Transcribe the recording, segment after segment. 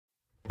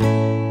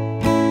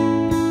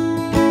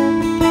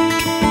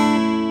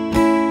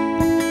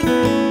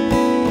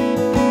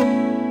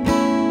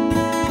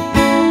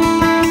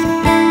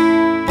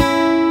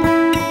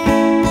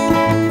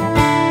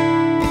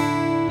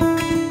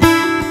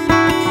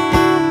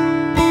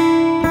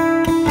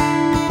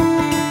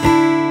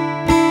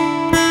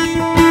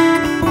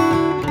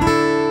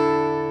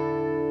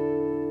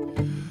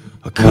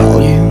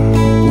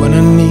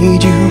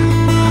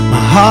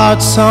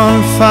heart's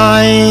on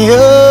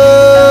fire.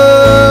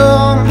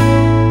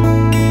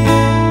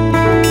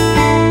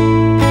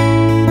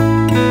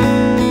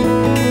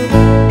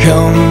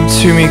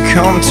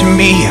 Come to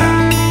me,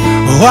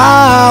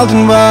 wild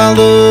and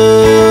wilder.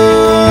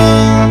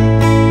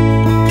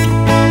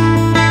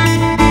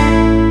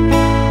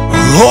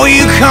 Oh,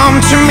 you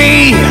come to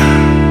me,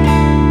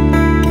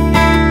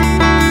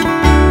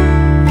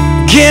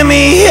 give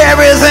me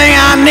everything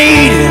I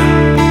need.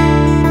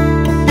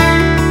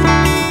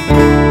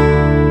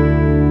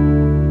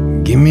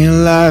 Give me a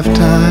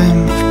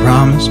lifetime of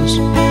promises,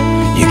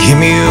 you give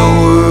me a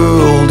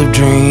world of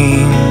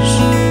dreams.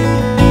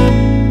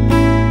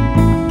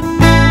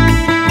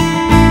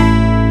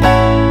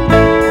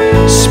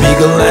 Speak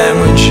a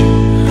language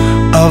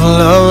of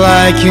love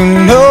like you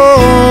know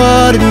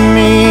what it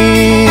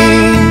means.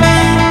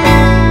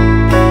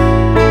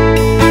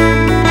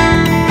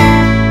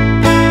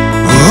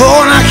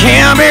 Oh, and I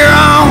can't be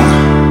wrong.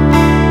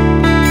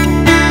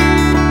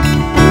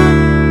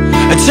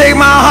 Take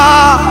my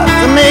heart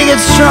to make it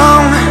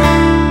strong.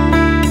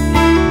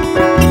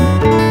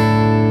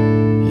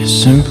 You're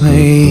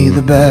simply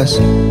the best.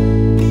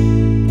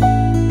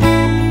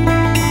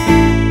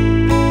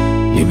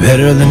 You're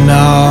better than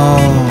all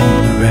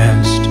the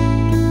rest.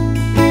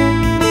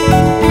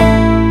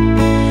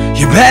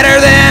 You're better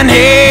than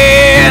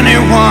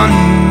anyone,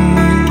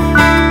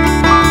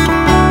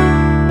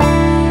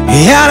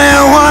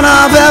 anyone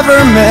I've ever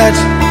met.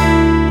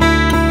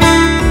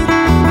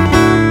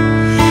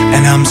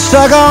 And I'm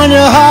stuck on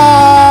your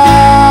heart,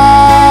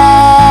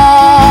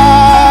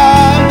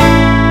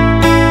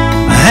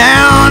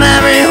 on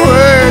every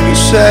word you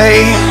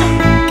say.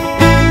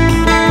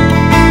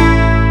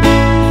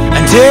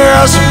 Tear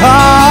us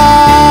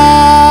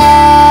apart,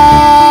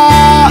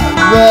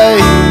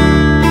 babe.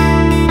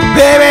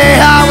 Baby,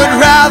 I would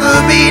rather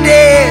be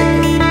dead.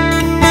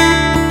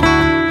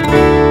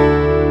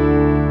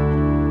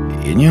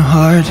 In your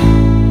heart,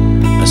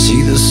 I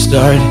see the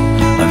start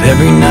of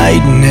every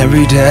night and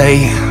every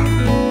day.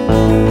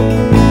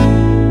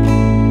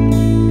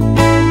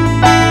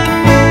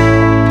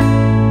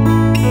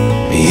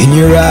 In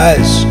your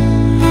eyes,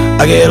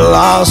 I get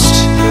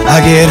lost,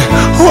 I get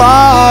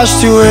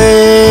washed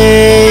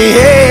away.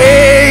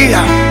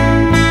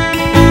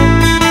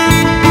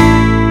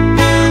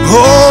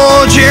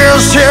 Oh,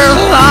 just as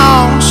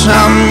long as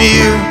I'm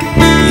in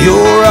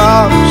your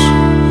arms,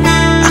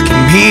 I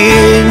can be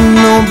in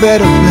no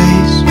better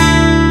place.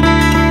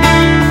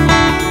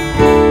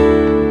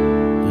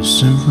 You're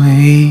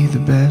simply the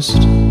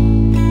best.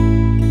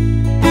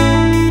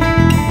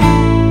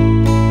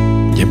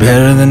 You're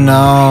better than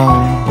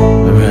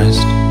all the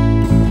rest.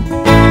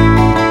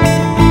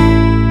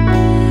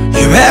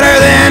 Better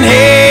than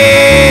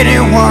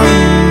anyone,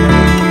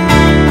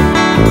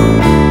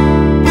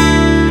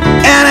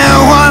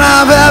 anyone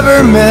I've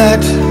ever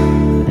met.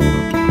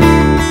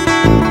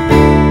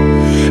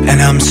 And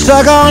I'm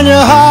stuck on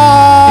your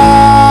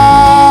heart,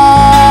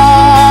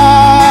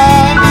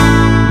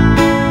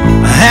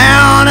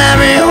 on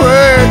every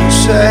word you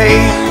say.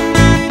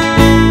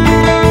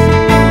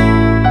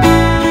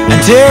 And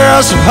tear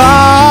us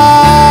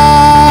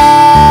apart,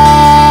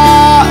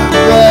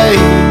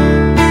 babe.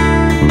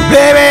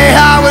 Baby, I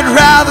would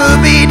rather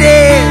be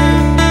dead.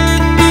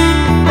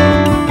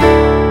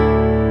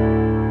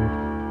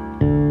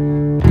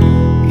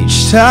 Each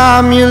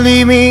time you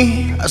leave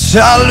me, I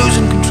start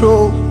losing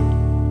control.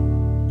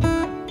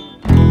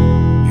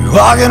 You're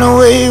walking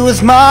away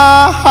with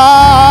my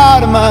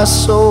heart and my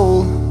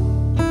soul.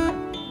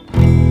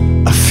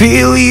 I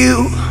feel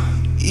you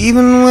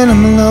even when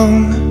I'm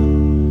alone.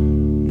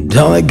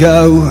 Don't let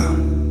go,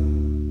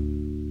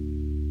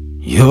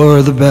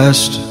 you're the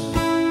best.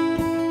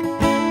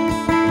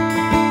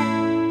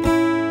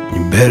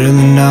 Better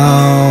than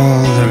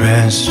all the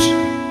rest.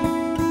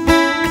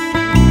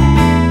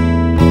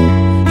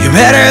 You're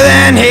better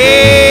than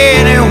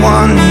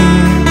anyone,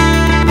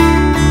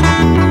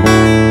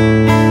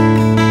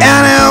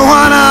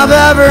 anyone I've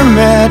ever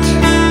met.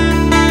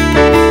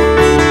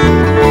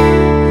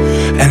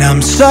 And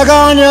I'm stuck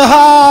on your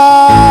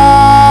heart,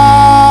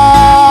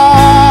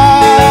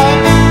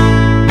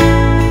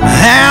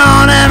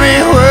 on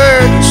every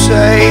word you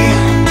say.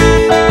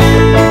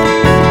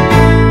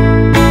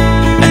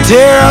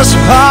 Tear us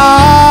apart.